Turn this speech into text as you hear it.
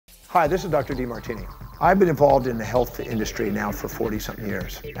Hi, this is Dr. Demartini. I've been involved in the health industry now for 40-something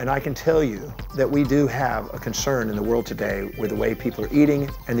years, and I can tell you that we do have a concern in the world today with the way people are eating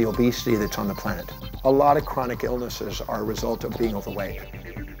and the obesity that's on the planet. A lot of chronic illnesses are a result of being overweight.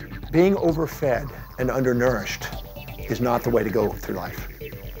 Being overfed and undernourished is not the way to go through life.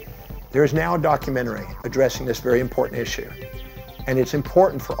 There is now a documentary addressing this very important issue, and it's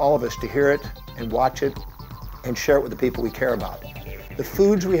important for all of us to hear it and watch it and share it with the people we care about. The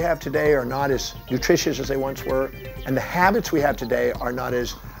foods we have today are not as nutritious as they once were, and the habits we have today are not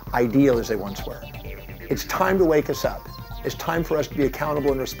as ideal as they once were. It's time to wake us up. It's time for us to be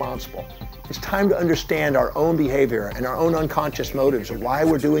accountable and responsible. It's time to understand our own behavior and our own unconscious motives of why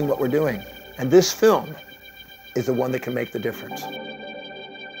we're doing what we're doing. And this film is the one that can make the difference.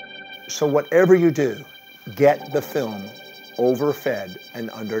 So whatever you do, get the film Overfed and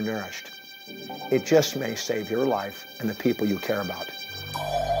Undernourished. It just may save your life and the people you care about.